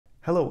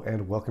Hello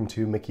and welcome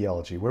to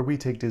Mickeyology, where we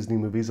take Disney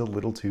movies a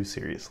little too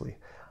seriously.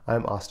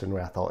 I'm Austin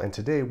Wrathall, and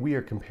today we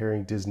are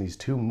comparing Disney's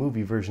two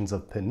movie versions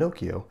of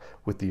Pinocchio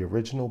with the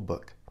original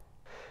book.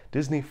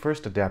 Disney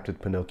first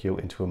adapted Pinocchio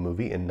into a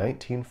movie in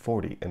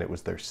 1940, and it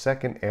was their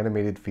second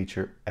animated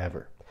feature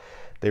ever.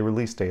 They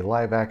released a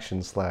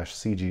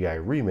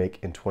live-action/CGI remake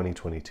in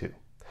 2022.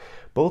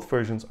 Both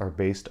versions are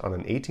based on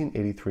an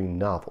 1883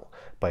 novel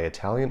by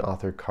Italian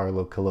author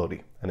Carlo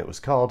Collodi, and it was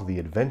called The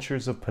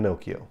Adventures of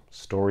Pinocchio,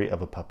 Story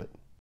of a Puppet.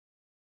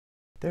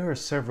 There are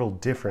several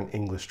different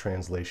English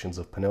translations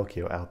of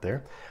Pinocchio out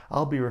there.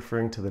 I'll be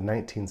referring to the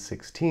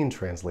 1916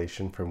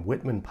 translation from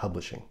Whitman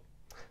Publishing.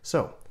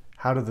 So,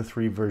 how do the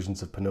three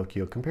versions of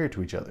Pinocchio compare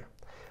to each other?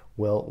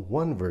 Well,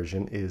 one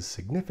version is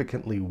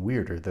significantly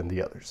weirder than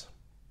the others.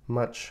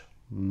 Much,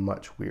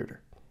 much weirder.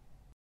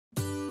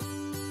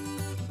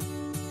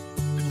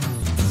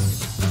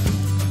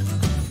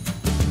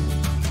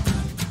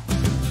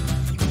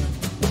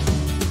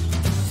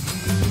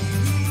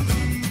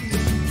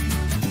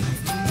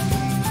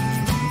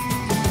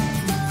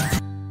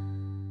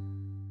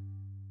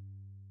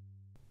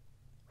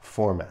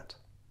 Format.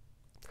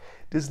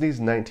 Disney's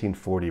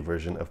 1940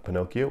 version of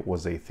Pinocchio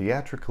was a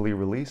theatrically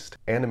released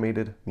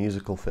animated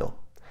musical film.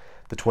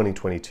 The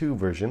 2022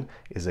 version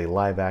is a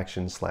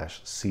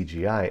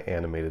live-action/CGI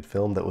animated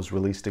film that was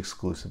released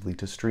exclusively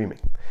to streaming.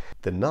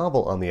 The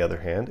novel, on the other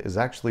hand, is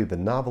actually the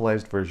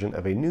novelized version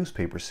of a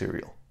newspaper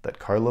serial that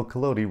Carlo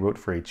Collodi wrote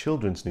for a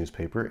children's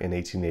newspaper in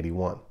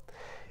 1881.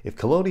 If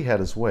Collodi had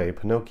his way,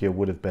 Pinocchio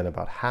would have been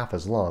about half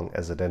as long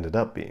as it ended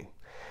up being.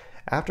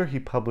 After he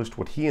published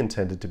what he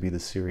intended to be the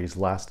series'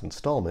 last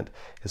installment,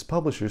 his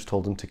publishers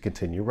told him to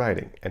continue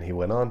writing, and he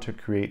went on to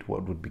create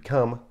what would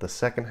become the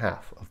second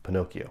half of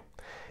Pinocchio.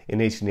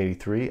 In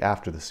 1883,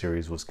 after the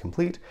series was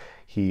complete,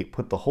 he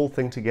put the whole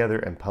thing together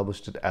and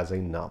published it as a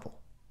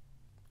novel.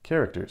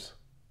 Characters.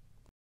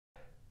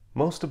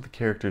 Most of the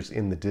characters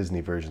in the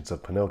Disney versions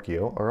of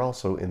Pinocchio are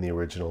also in the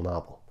original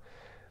novel.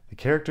 The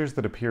characters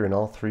that appear in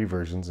all three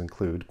versions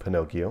include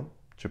Pinocchio,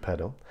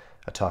 Geppetto,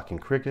 a talking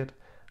cricket,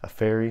 a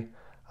fairy,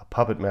 a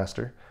puppet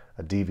master,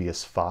 a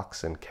devious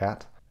fox and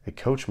cat, a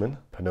coachman,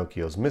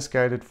 Pinocchio's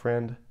misguided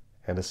friend,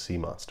 and a sea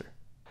monster.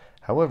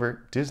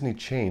 However, Disney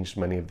changed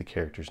many of the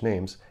characters'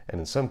 names, and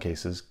in some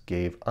cases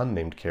gave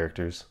unnamed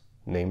characters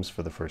names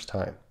for the first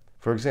time.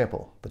 For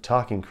example, the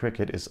talking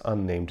cricket is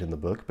unnamed in the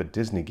book, but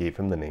Disney gave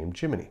him the name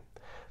Jiminy.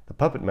 The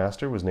puppet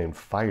master was named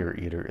Fire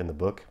Eater in the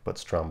book, but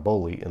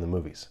Stromboli in the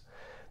movies.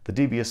 The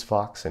devious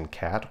fox and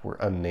cat were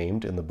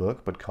unnamed in the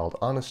book, but called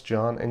Honest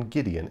John and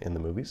Gideon in the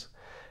movies.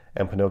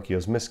 And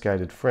Pinocchio's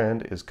misguided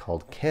friend is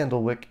called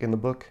Candlewick in the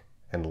book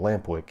and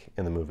Lampwick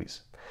in the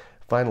movies.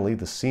 Finally,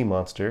 the sea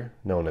monster,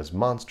 known as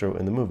Monstro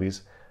in the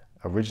movies,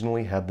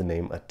 originally had the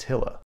name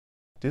Attila.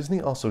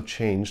 Disney also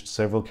changed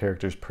several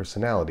characters'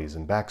 personalities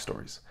and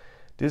backstories.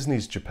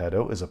 Disney's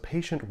Geppetto is a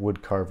patient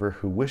woodcarver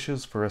who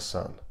wishes for a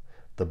son.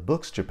 The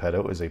book's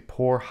Geppetto is a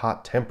poor,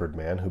 hot-tempered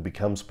man who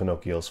becomes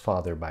Pinocchio's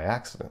father by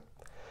accident.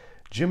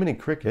 Jiminy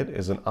Cricket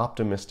is an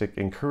optimistic,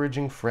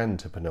 encouraging friend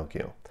to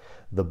Pinocchio.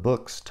 The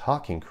book's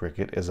talking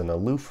cricket is an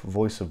aloof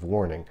voice of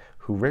warning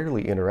who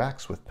rarely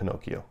interacts with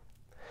Pinocchio.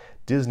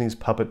 Disney's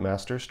puppet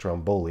master,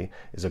 Stromboli,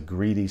 is a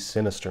greedy,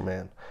 sinister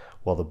man,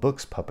 while the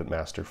book's puppet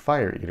master,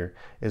 Fire Eater,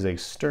 is a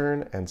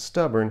stern and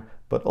stubborn,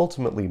 but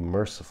ultimately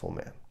merciful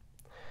man.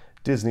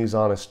 Disney's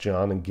Honest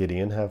John and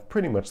Gideon have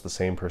pretty much the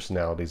same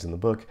personalities in the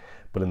book,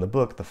 but in the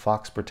book the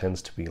fox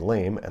pretends to be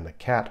lame and the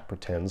cat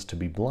pretends to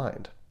be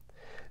blind.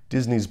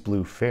 Disney's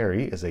Blue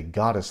Fairy is a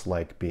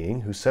goddess-like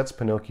being who sets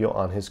Pinocchio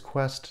on his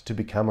quest to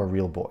become a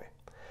real boy.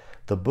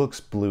 The book's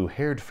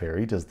blue-haired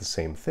fairy does the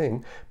same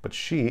thing, but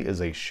she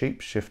is a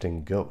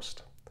shape-shifting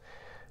ghost.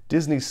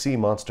 Disney's sea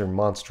monster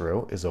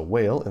Monstro is a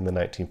whale in the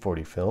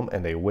 1940 film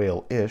and a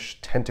whale-ish,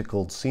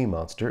 tentacled sea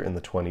monster in the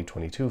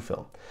 2022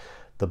 film.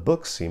 The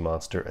book's sea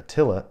monster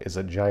Attila is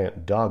a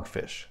giant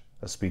dogfish,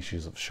 a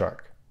species of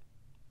shark.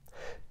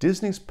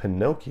 Disney's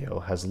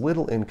Pinocchio has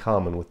little in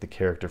common with the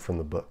character from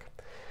the book.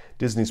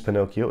 Disney's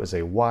Pinocchio is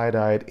a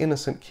wide-eyed,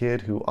 innocent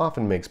kid who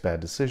often makes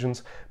bad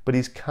decisions, but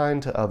he's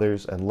kind to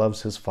others and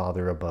loves his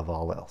father above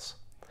all else.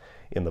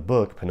 In the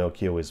book,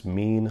 Pinocchio is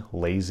mean,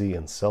 lazy,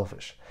 and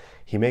selfish.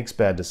 He makes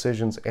bad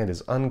decisions and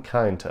is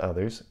unkind to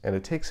others, and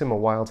it takes him a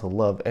while to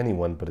love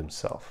anyone but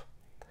himself.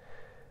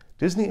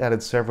 Disney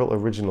added several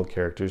original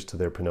characters to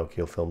their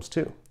Pinocchio films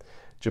too.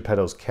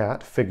 Geppetto's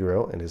cat,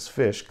 Figaro, and his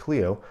fish,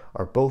 Cleo,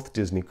 are both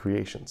Disney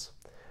creations.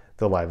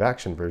 The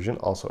live-action version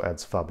also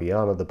adds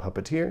Fabiana the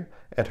puppeteer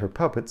and her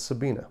puppet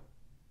Sabina.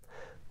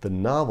 The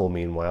novel,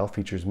 meanwhile,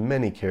 features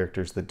many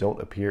characters that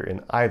don't appear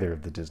in either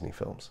of the Disney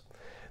films.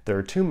 There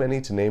are too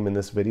many to name in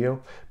this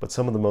video, but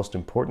some of the most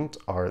important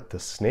are the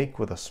snake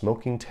with a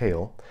smoking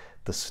tail,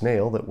 the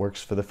snail that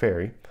works for the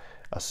fairy,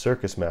 a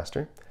circus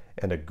master,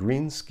 and a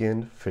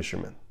green-skinned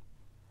fisherman.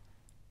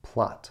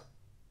 Plot.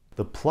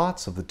 The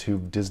plots of the two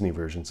Disney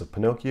versions of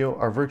Pinocchio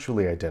are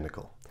virtually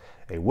identical.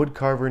 A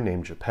woodcarver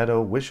named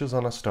Geppetto wishes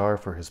on a star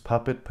for his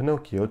puppet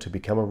Pinocchio to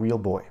become a real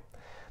boy.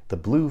 The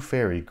blue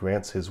fairy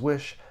grants his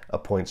wish,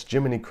 appoints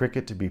Jiminy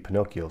Cricket to be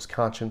Pinocchio's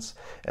conscience,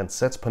 and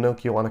sets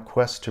Pinocchio on a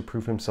quest to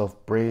prove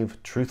himself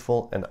brave,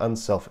 truthful, and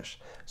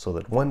unselfish, so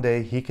that one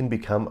day he can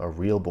become a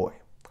real boy.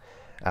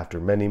 After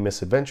many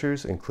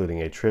misadventures,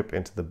 including a trip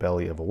into the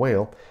belly of a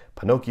whale,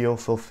 Pinocchio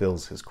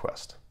fulfills his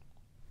quest.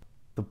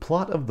 The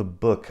plot of the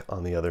book,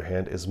 on the other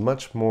hand, is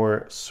much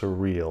more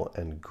surreal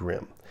and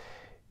grim.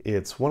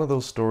 It's one of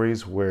those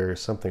stories where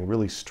something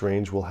really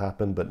strange will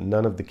happen, but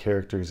none of the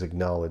characters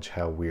acknowledge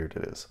how weird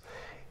it is.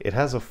 It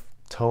has a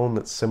tone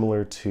that's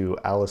similar to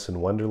Alice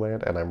in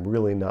Wonderland, and I'm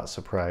really not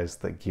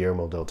surprised that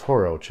Guillermo del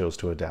Toro chose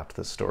to adapt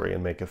this story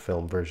and make a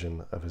film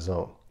version of his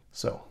own.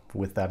 So,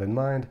 with that in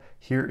mind,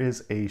 here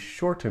is a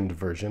shortened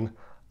version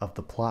of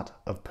the plot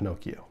of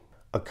Pinocchio.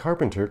 A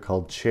carpenter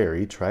called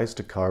Cherry tries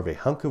to carve a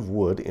hunk of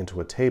wood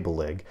into a table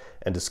leg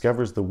and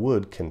discovers the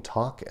wood can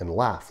talk and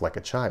laugh like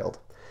a child.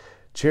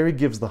 Cherry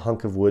gives the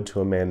hunk of wood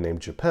to a man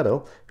named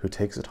Geppetto, who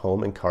takes it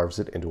home and carves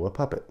it into a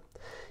puppet.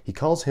 He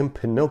calls him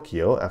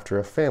Pinocchio after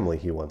a family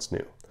he once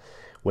knew.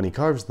 When he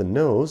carves the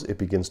nose, it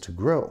begins to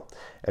grow,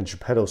 and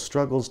Geppetto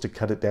struggles to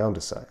cut it down to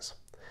size.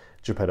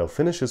 Geppetto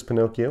finishes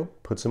Pinocchio,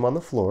 puts him on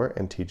the floor,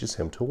 and teaches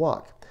him to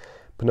walk.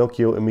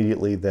 Pinocchio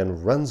immediately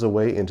then runs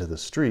away into the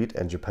street,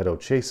 and Geppetto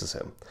chases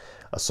him.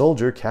 A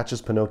soldier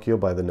catches Pinocchio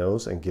by the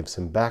nose and gives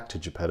him back to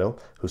Geppetto,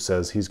 who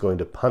says he's going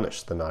to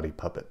punish the naughty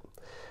puppet.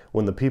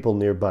 When the people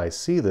nearby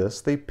see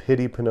this, they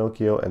pity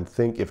Pinocchio and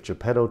think if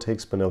Geppetto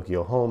takes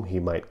Pinocchio home,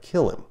 he might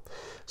kill him.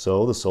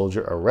 So the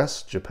soldier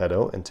arrests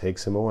Geppetto and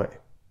takes him away.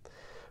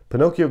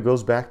 Pinocchio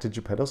goes back to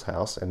Geppetto's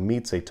house and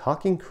meets a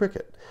talking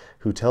cricket,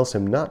 who tells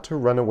him not to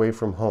run away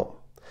from home.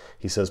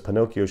 He says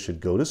Pinocchio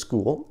should go to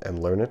school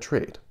and learn a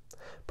trade.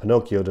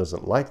 Pinocchio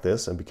doesn't like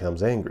this and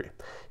becomes angry.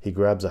 He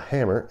grabs a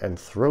hammer and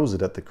throws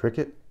it at the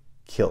cricket,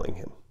 killing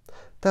him.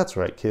 That's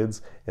right,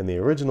 kids. In the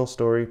original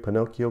story,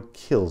 Pinocchio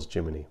kills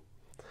Jiminy.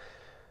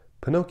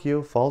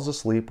 Pinocchio falls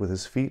asleep with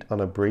his feet on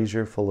a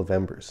brazier full of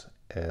embers,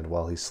 and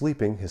while he's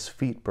sleeping, his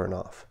feet burn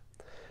off.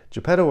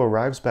 Geppetto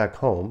arrives back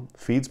home,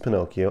 feeds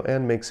Pinocchio,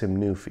 and makes him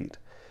new feet.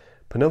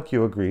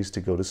 Pinocchio agrees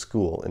to go to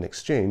school in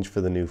exchange for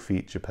the new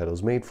feet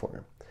Geppetto's made for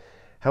him.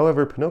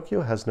 However,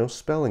 Pinocchio has no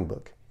spelling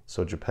book,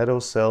 so Geppetto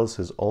sells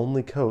his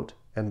only coat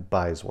and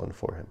buys one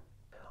for him.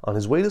 On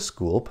his way to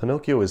school,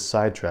 Pinocchio is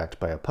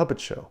sidetracked by a puppet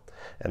show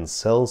and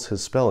sells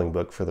his spelling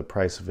book for the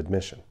price of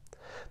admission.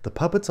 The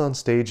puppets on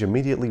stage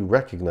immediately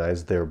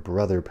recognize their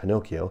brother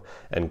Pinocchio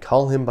and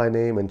call him by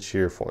name and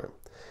cheer for him.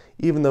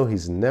 Even though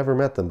he's never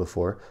met them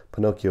before,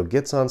 Pinocchio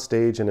gets on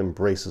stage and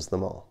embraces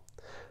them all.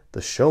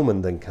 The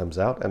showman then comes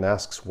out and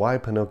asks why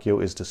Pinocchio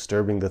is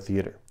disturbing the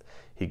theater.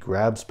 He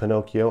grabs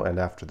Pinocchio, and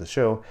after the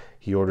show,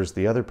 he orders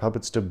the other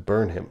puppets to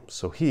burn him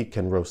so he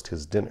can roast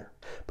his dinner.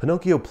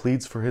 Pinocchio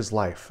pleads for his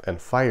life,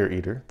 and Fire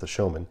Eater, the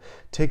showman,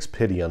 takes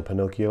pity on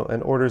Pinocchio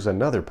and orders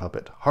another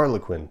puppet,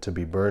 Harlequin, to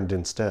be burned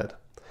instead.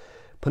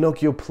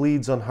 Pinocchio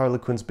pleads on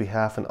Harlequin's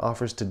behalf and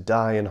offers to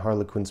die in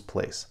Harlequin's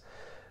place.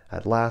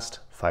 At last,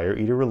 Fire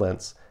Eater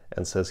relents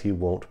and says he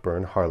won't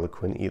burn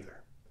Harlequin either.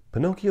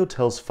 Pinocchio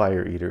tells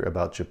Fire Eater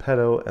about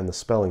Geppetto and the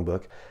spelling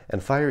book,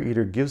 and Fire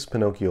Eater gives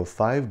Pinocchio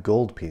 5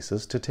 gold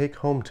pieces to take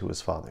home to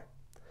his father.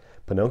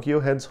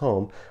 Pinocchio heads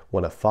home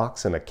when a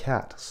fox and a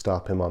cat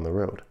stop him on the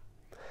road.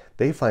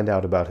 They find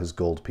out about his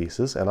gold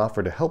pieces and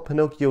offer to help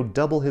Pinocchio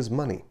double his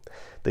money.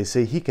 They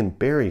say he can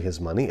bury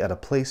his money at a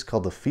place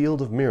called the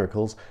Field of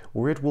Miracles,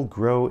 where it will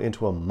grow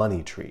into a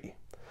money tree.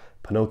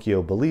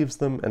 Pinocchio believes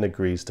them and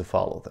agrees to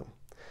follow them.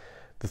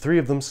 The 3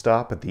 of them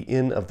stop at the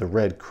Inn of the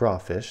Red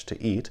Crawfish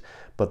to eat,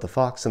 but the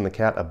fox and the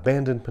cat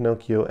abandon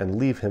Pinocchio and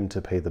leave him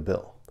to pay the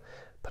bill.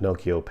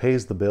 Pinocchio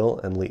pays the bill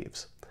and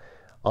leaves.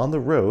 On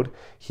the road,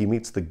 he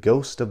meets the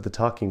ghost of the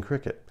talking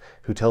cricket,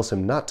 who tells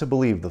him not to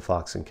believe the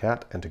fox and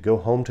cat and to go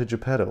home to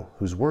Geppetto,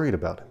 who's worried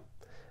about him.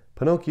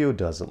 Pinocchio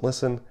doesn't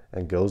listen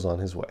and goes on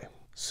his way.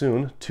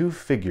 Soon, 2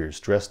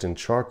 figures dressed in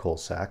charcoal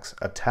sacks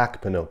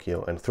attack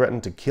Pinocchio and threaten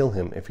to kill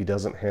him if he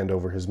doesn't hand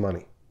over his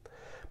money.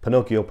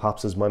 Pinocchio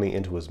pops his money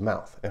into his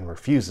mouth and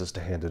refuses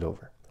to hand it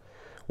over.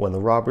 When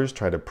the robbers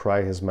try to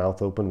pry his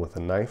mouth open with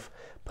a knife,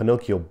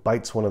 Pinocchio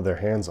bites one of their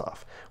hands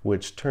off,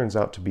 which turns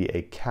out to be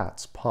a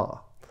cat's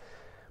paw.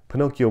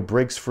 Pinocchio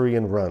breaks free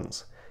and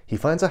runs. He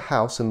finds a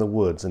house in the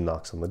woods and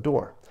knocks on the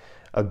door.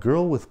 A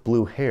girl with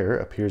blue hair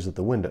appears at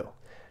the window.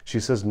 She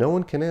says no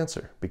one can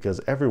answer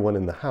because everyone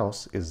in the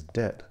house is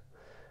dead.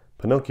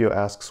 Pinocchio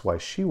asks why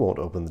she won't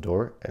open the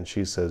door, and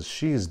she says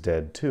she's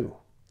dead too.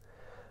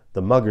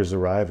 The muggers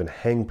arrive and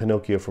hang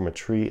Pinocchio from a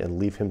tree and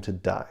leave him to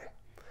die.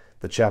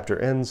 The chapter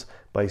ends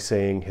by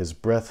saying his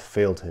breath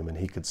failed him and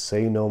he could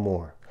say no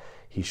more.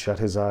 He shut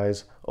his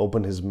eyes,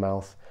 opened his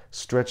mouth,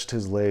 stretched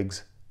his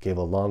legs, gave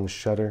a long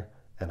shudder,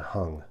 and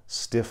hung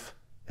stiff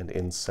and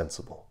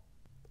insensible.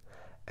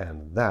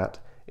 And that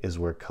is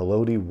where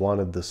Collodi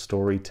wanted the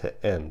story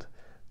to end.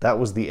 That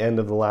was the end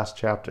of the last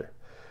chapter.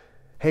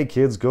 Hey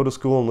kids, go to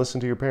school and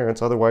listen to your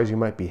parents, otherwise you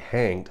might be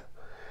hanged.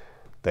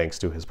 Thanks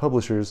to his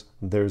publishers,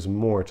 there's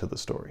more to the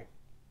story.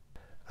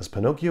 As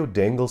Pinocchio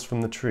dangles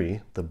from the tree,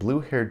 the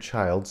blue-haired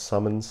child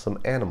summons some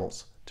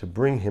animals to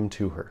bring him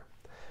to her.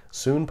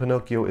 Soon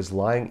Pinocchio is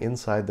lying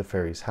inside the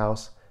fairy's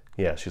house.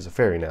 Yeah, she's a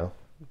fairy now,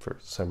 for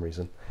some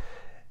reason.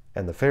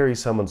 And the fairy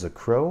summons a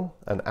crow,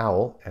 an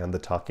owl, and the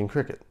talking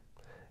cricket.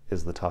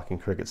 Is the talking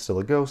cricket still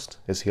a ghost?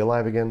 Is he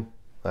alive again?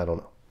 I don't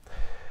know.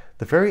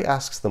 The fairy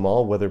asks them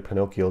all whether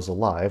Pinocchio's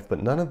alive,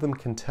 but none of them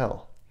can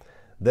tell.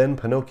 Then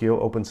Pinocchio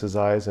opens his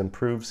eyes and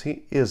proves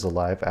he is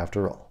alive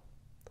after all.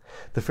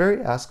 The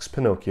fairy asks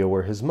Pinocchio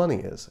where his money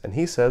is, and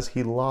he says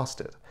he lost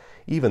it,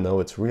 even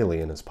though it's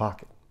really in his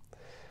pocket.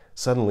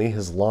 Suddenly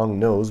his long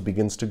nose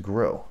begins to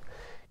grow.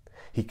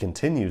 He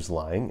continues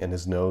lying, and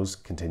his nose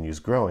continues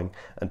growing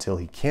until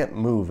he can't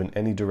move in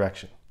any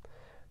direction.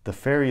 The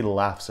fairy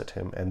laughs at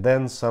him and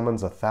then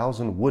summons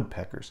 1,000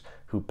 woodpeckers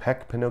who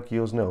peck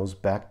Pinocchio's nose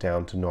back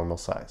down to normal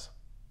size.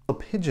 A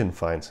pigeon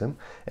finds him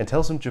and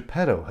tells him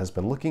Geppetto has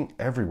been looking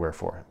everywhere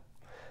for him.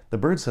 The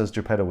bird says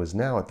Geppetto is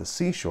now at the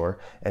seashore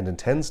and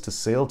intends to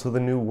sail to the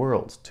New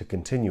World to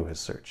continue his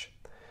search.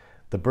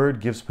 The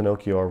bird gives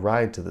Pinocchio a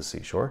ride to the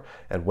seashore,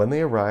 and when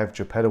they arrive,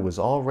 Geppetto is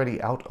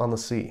already out on the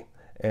sea,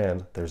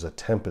 and there's a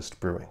tempest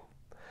brewing.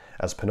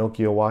 As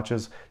Pinocchio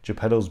watches,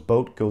 Geppetto's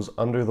boat goes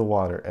under the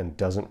water and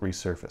doesn't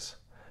resurface.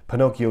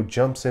 Pinocchio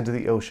jumps into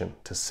the ocean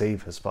to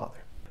save his father.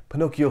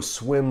 Pinocchio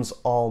swims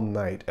all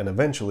night and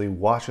eventually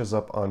washes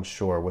up on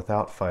shore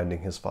without finding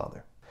his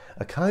father.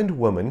 A kind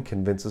woman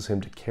convinces him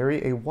to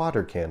carry a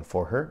water can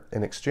for her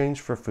in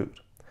exchange for food.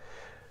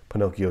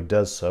 Pinocchio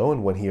does so,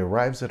 and when he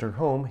arrives at her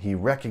home, he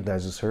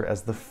recognizes her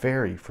as the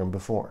fairy from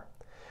before.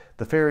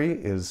 The fairy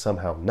is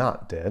somehow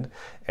not dead,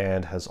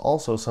 and has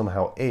also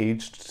somehow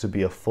aged to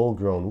be a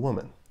full-grown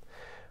woman.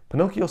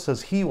 Pinocchio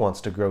says he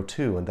wants to grow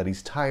too, and that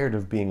he's tired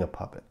of being a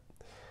puppet.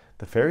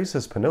 The fairy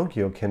says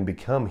Pinocchio can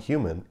become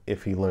human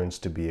if he learns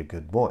to be a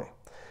good boy.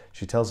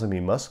 She tells him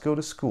he must go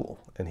to school,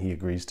 and he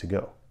agrees to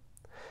go.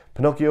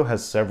 Pinocchio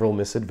has several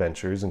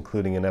misadventures,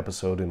 including an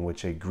episode in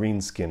which a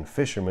green-skinned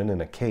fisherman in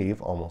a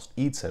cave almost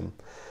eats him,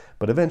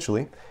 but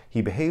eventually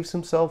he behaves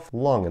himself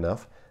long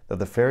enough that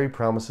the fairy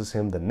promises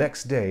him the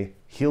next day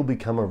he'll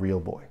become a real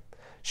boy.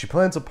 She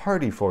plans a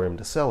party for him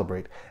to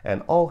celebrate,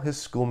 and all his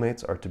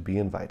schoolmates are to be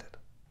invited.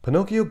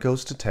 Pinocchio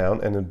goes to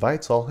town and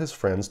invites all his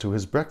friends to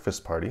his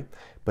breakfast party,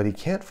 but he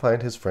can't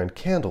find his friend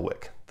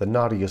Candlewick, the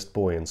naughtiest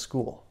boy in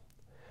school.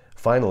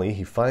 Finally,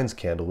 he finds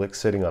Candlewick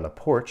sitting on a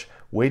porch,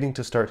 waiting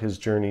to start his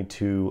journey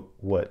to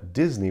what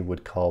Disney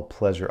would call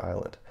Pleasure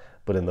Island,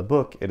 but in the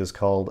book it is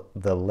called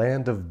the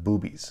Land of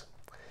Boobies.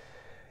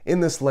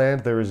 In this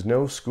land there is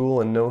no school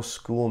and no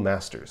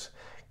schoolmasters.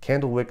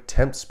 Candlewick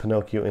tempts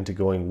Pinocchio into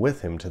going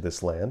with him to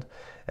this land,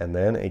 and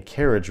then a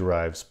carriage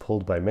arrives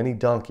pulled by many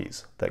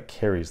donkeys that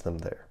carries them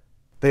there.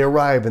 They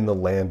arrive in the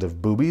Land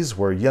of Boobies,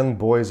 where young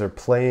boys are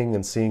playing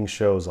and seeing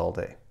shows all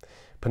day.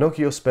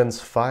 Pinocchio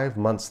spends 5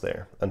 months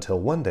there, until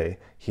one day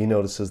he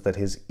notices that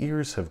his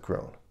ears have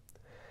grown.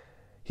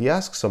 He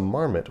asks a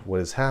marmot what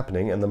is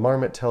happening, and the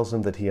marmot tells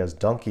him that he has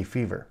donkey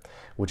fever,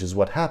 which is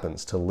what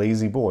happens to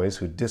lazy boys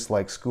who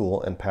dislike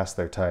school and pass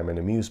their time in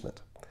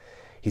amusement.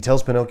 He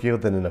tells Pinocchio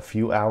that in a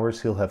few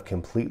hours he'll have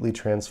completely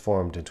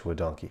transformed into a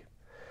donkey.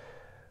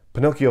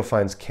 Pinocchio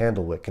finds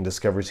Candlewick and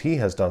discovers he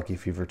has donkey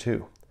fever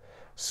too.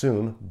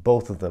 Soon,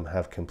 both of them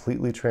have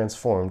completely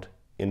transformed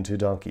into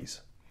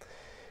donkeys.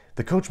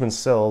 The coachman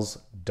sells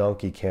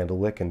Donkey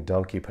Candlewick and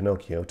Donkey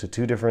Pinocchio to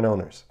 2 different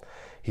owners.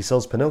 He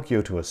sells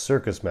Pinocchio to a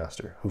circus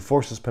master, who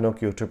forces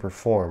Pinocchio to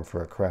perform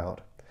for a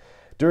crowd.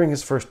 During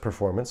his first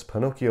performance,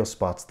 Pinocchio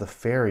spots the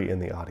fairy in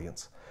the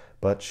audience,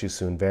 but she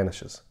soon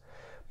vanishes.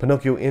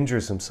 Pinocchio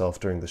injures himself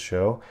during the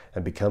show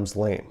and becomes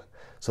lame,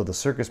 so the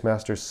circus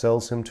master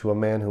sells him to a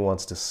man who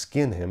wants to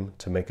skin him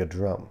to make a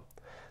drum.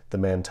 The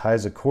man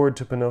ties a cord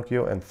to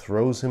Pinocchio and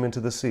throws him into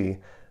the sea,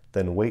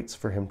 then waits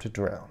for him to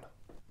drown.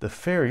 The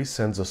fairy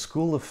sends a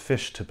school of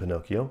fish to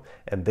Pinocchio,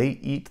 and they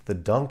eat the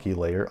donkey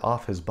layer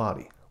off his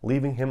body,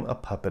 leaving him a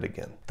puppet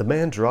again. The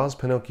man draws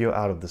Pinocchio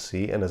out of the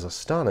sea and is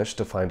astonished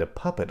to find a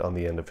puppet on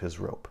the end of his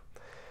rope.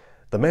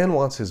 The man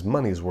wants his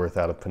money's worth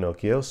out of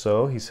Pinocchio,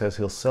 so he says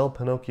he'll sell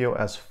Pinocchio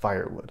as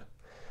firewood.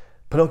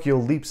 Pinocchio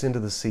leaps into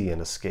the sea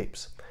and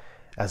escapes.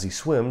 As he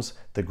swims,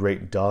 the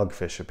great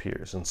dogfish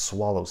appears and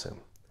swallows him.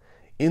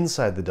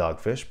 Inside the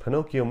dogfish,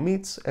 Pinocchio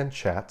meets and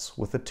chats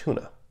with a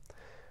tuna.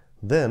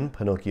 Then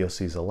Pinocchio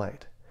sees a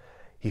light.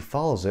 He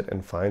follows it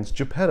and finds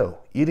Geppetto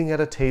eating at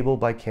a table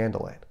by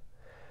candlelight.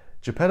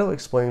 Geppetto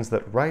explains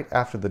that right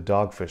after the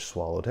dogfish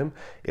swallowed him,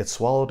 it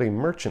swallowed a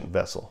merchant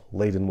vessel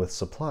laden with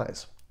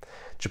supplies.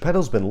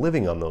 Geppetto's been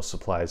living on those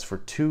supplies for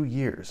 2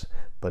 years,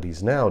 but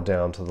he's now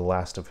down to the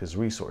last of his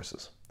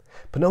resources.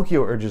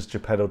 Pinocchio urges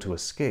Geppetto to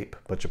escape,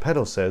 but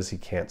Geppetto says he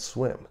can't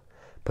swim.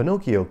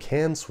 Pinocchio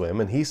can swim,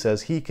 and he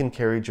says he can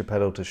carry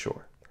Geppetto to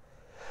shore.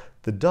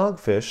 The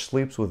dogfish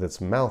sleeps with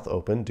its mouth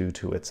open due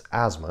to its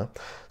asthma,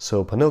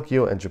 so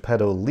Pinocchio and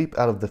Geppetto leap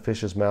out of the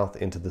fish's mouth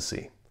into the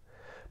sea.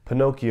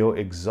 Pinocchio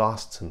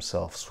exhausts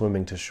himself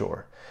swimming to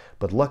shore,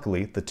 but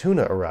luckily the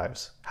tuna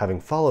arrives, having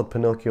followed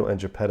Pinocchio and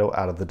Geppetto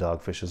out of the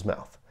dogfish's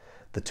mouth.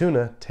 The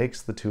tuna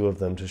takes the 2 of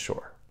them to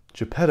shore.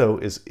 Geppetto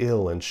is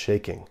ill and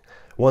shaking.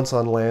 Once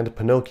on land,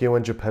 Pinocchio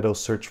and Geppetto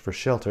search for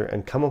shelter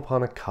and come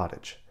upon a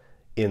cottage.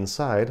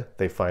 Inside,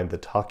 they find the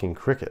talking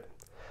cricket.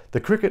 The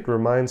cricket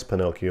reminds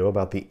Pinocchio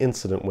about the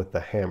incident with the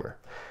hammer.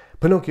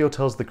 Pinocchio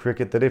tells the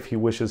cricket that if he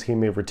wishes he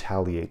may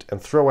retaliate and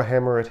throw a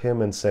hammer at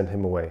him and send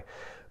him away,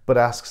 but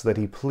asks that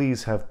he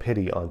please have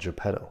pity on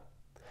Geppetto.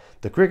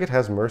 The cricket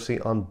has mercy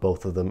on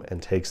both of them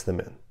and takes them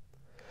in.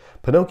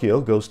 Pinocchio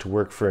goes to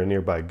work for a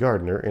nearby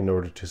gardener in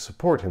order to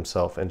support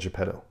himself and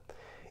Geppetto.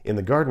 In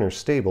the gardener's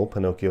stable,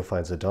 Pinocchio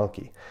finds a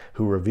donkey,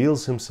 who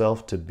reveals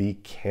himself to be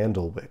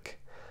Candlewick.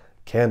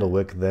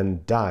 Candlewick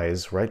then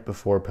dies right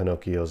before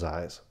Pinocchio's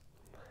eyes.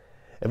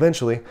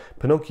 Eventually,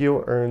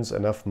 Pinocchio earns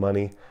enough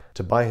money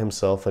to buy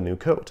himself a new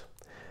coat.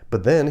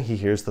 But then he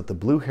hears that the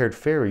blue-haired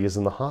fairy is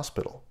in the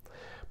hospital.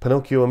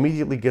 Pinocchio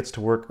immediately gets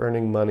to work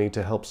earning money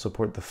to help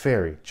support the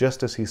fairy,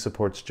 just as he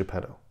supports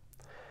Geppetto.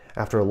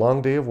 After a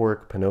long day of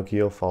work,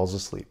 Pinocchio falls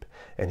asleep,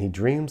 and he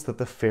dreams that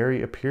the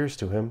fairy appears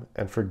to him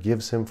and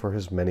forgives him for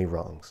his many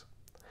wrongs.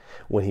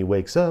 When he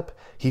wakes up,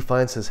 he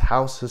finds his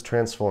house has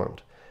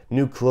transformed.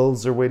 New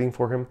clothes are waiting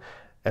for him,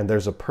 and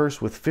there's a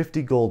purse with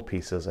 50 gold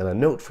pieces and a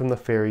note from the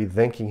fairy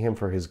thanking him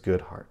for his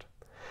good heart.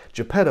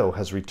 Geppetto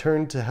has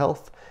returned to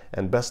health,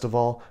 and best of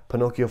all,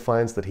 Pinocchio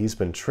finds that he's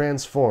been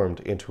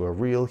transformed into a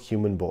real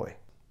human boy.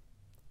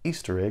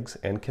 Easter eggs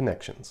and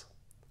connections.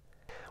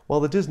 While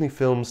the Disney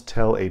films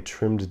tell a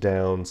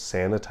trimmed-down,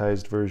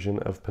 sanitized version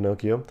of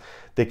Pinocchio,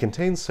 they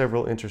contain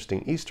several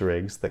interesting Easter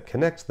eggs that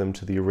connect them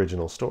to the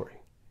original story.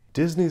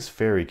 Disney's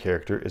fairy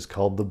character is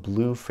called the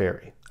Blue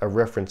Fairy, a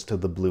reference to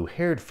the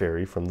blue-haired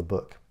fairy from the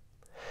book.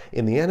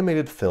 In the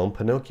animated film,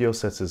 Pinocchio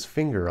sets his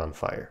finger on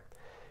fire.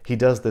 He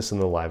does this in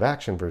the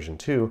live-action version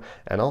too,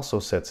 and also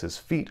sets his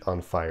feet on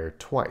fire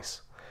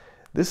twice.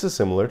 This is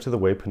similar to the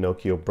way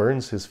Pinocchio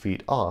burns his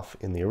feet off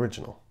in the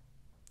original.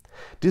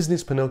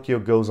 Disney's Pinocchio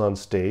goes on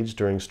stage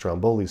during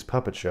Stromboli's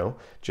puppet show,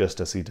 just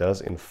as he does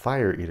in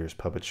Fire Eater's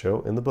puppet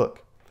show in the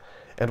book.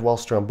 And while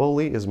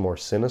Stromboli is more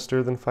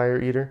sinister than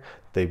Fire Eater,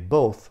 they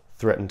both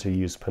threaten to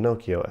use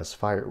Pinocchio as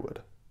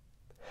firewood.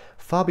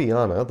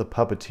 Fabiana, the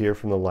puppeteer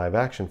from the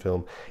live-action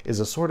film, is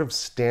a sort of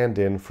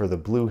stand-in for the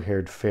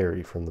blue-haired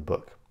fairy from the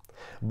book.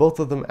 Both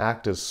of them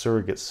act as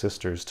surrogate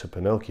sisters to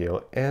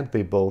Pinocchio, and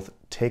they both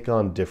take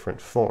on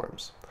different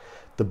forms.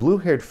 The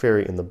blue-haired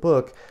fairy in the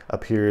book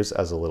appears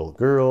as a little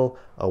girl,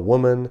 a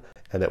woman,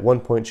 and at one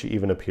point she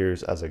even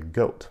appears as a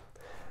goat.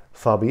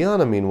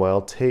 Fabiana,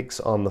 meanwhile, takes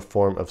on the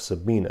form of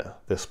Sabina,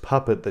 this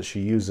puppet that she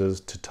uses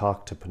to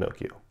talk to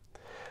Pinocchio.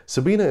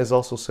 Sabina is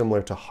also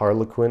similar to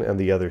Harlequin and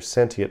the other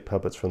sentient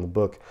puppets from the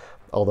book,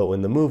 although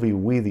in the movie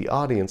we, the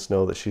audience,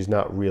 know that she's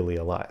not really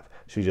alive.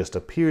 She just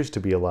appears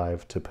to be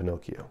alive to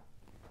Pinocchio.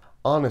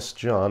 Honest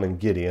John and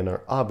Gideon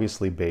are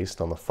obviously based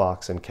on the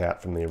fox and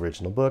cat from the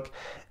original book,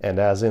 and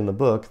as in the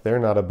book, they're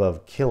not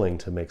above killing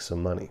to make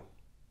some money.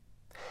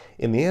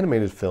 In the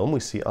animated film, we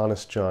see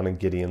Honest John and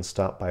Gideon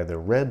stop by the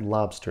Red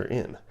Lobster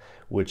Inn,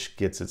 which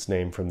gets its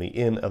name from the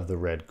Inn of the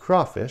Red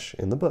Crawfish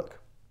in the book.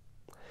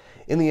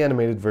 In the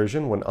animated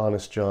version, when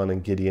Honest John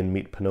and Gideon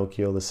meet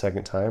Pinocchio the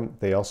second time,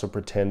 they also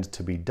pretend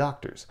to be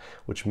doctors,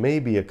 which may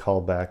be a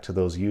callback to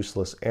those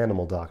useless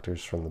animal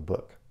doctors from the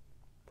book.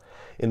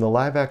 In the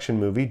live-action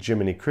movie,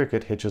 Jiminy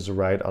Cricket hitches a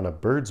ride on a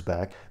bird's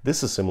back.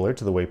 This is similar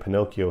to the way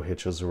Pinocchio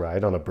hitches a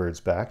ride on a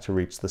bird's back to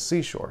reach the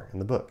seashore in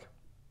the book.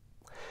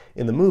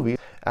 In the movie,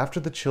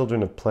 after the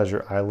children of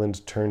Pleasure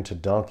Island turn to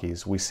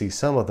donkeys, we see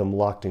some of them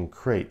locked in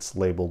crates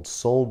labeled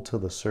 "Sold to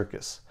the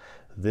Circus."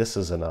 This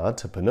is a nod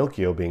to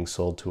Pinocchio being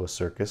sold to a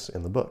circus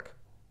in the book.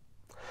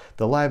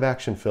 The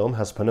live-action film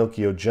has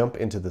Pinocchio jump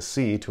into the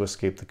sea to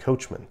escape the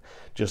coachman,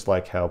 just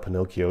like how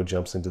Pinocchio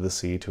jumps into the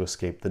sea to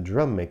escape the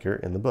drum maker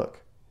in the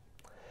book.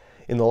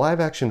 In the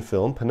live-action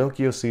film,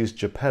 Pinocchio sees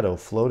Geppetto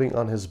floating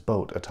on his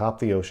boat atop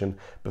the ocean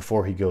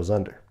before he goes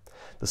under.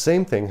 The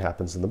same thing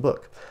happens in the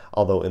book,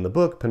 although in the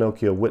book,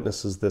 Pinocchio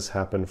witnesses this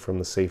happen from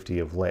the safety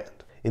of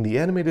land. In the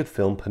animated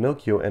film,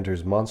 Pinocchio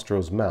enters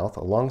Monstro's mouth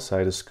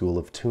alongside a school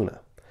of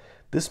tuna.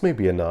 This may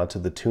be a nod to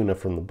the tuna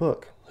from the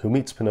book, who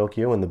meets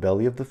Pinocchio in the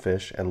belly of the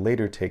fish and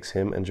later takes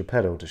him and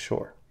Geppetto to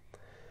shore.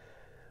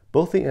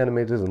 Both the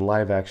animated and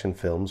live-action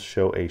films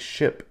show a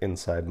ship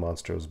inside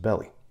Monstro's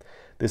belly.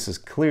 This is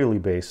clearly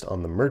based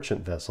on the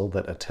merchant vessel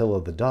that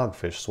Attila the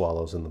dogfish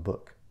swallows in the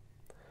book.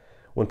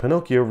 When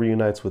Pinocchio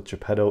reunites with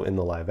Geppetto in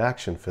the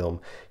live-action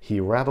film, he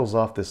rattles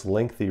off this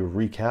lengthy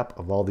recap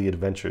of all the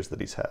adventures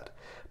that he's had.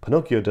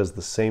 Pinocchio does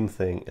the same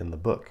thing in the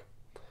book.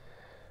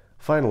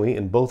 Finally,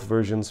 in both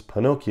versions,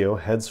 Pinocchio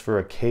heads for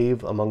a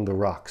cave among the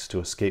rocks to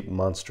escape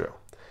Monstro.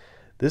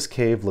 This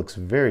cave looks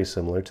very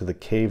similar to the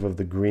cave of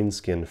the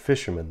green-skinned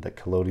fisherman that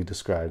Collodi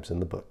describes in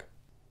the book.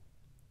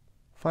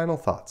 Final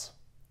thoughts.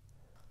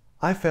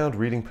 I found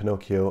reading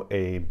Pinocchio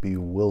a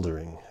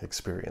bewildering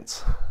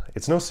experience.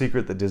 It's no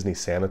secret that Disney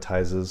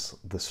sanitizes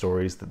the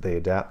stories that they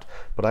adapt,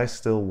 but I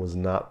still was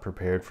not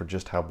prepared for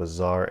just how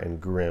bizarre and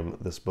grim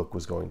this book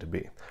was going to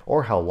be,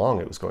 or how long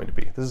it was going to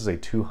be. This is a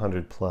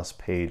 200-plus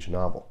page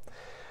novel.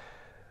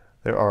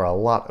 There are a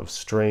lot of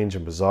strange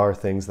and bizarre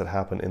things that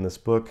happen in this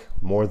book,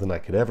 more than I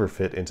could ever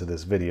fit into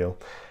this video,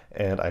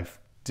 and I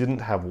didn't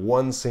have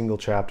one single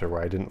chapter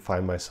where I didn't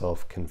find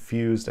myself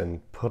confused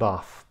and put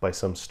off by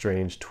some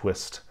strange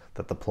twist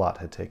that the plot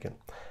had taken.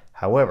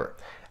 However,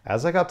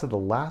 as I got to the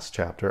last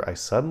chapter, I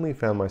suddenly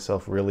found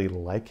myself really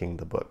liking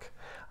the book.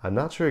 I'm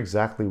not sure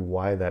exactly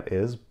why that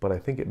is, but I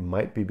think it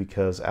might be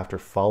because after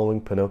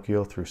following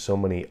Pinocchio through so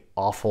many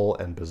awful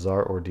and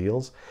bizarre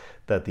ordeals,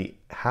 that the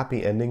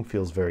happy ending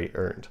feels very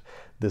earned.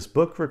 This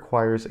book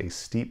requires a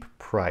steep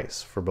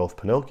price for both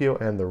Pinocchio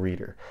and the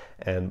reader,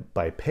 and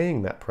by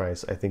paying that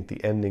price, I think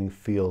the ending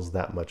feels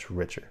that much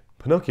richer.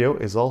 Pinocchio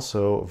is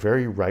also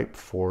very ripe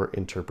for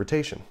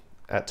interpretation.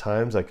 At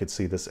times, I could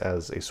see this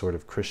as a sort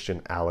of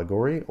Christian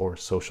allegory or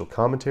social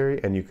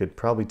commentary, and you could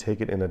probably take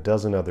it in a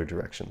dozen other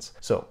directions.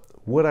 So,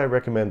 would I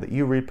recommend that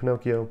you read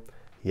Pinocchio?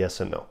 Yes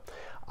and no.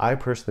 I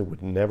personally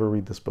would never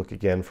read this book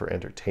again for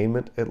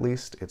entertainment, at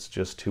least. It's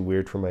just too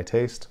weird for my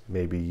taste.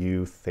 Maybe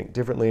you think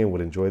differently and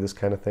would enjoy this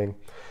kind of thing.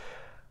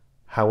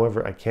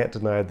 However, I can't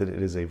deny that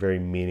it is a very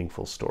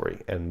meaningful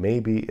story, and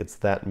maybe it's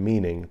that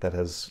meaning that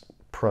has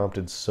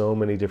prompted so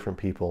many different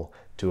people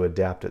to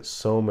adapt it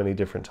so many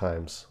different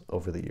times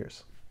over the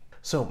years.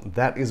 So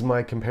that is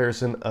my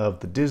comparison of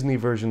the Disney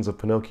versions of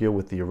Pinocchio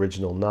with the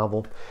original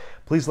novel.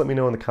 Please let me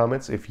know in the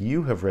comments if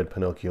you have read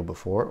Pinocchio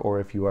before, or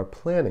if you are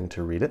planning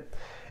to read it,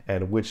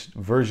 and which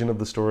version of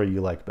the story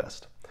you like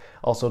best.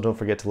 Also, don't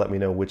forget to let me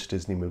know which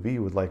Disney movie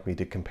you would like me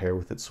to compare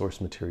with its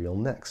source material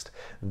next.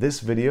 This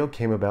video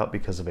came about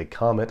because of a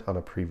comment on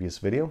a previous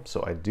video,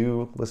 so I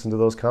do listen to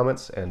those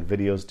comments, and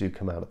videos do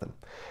come out of them.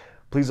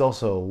 Please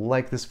also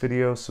like this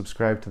video,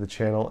 subscribe to the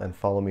channel, and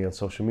follow me on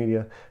social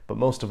media. But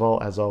most of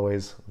all, as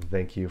always,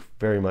 thank you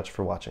very much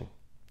for watching.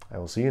 I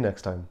will see you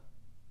next time.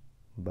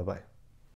 Bye-bye.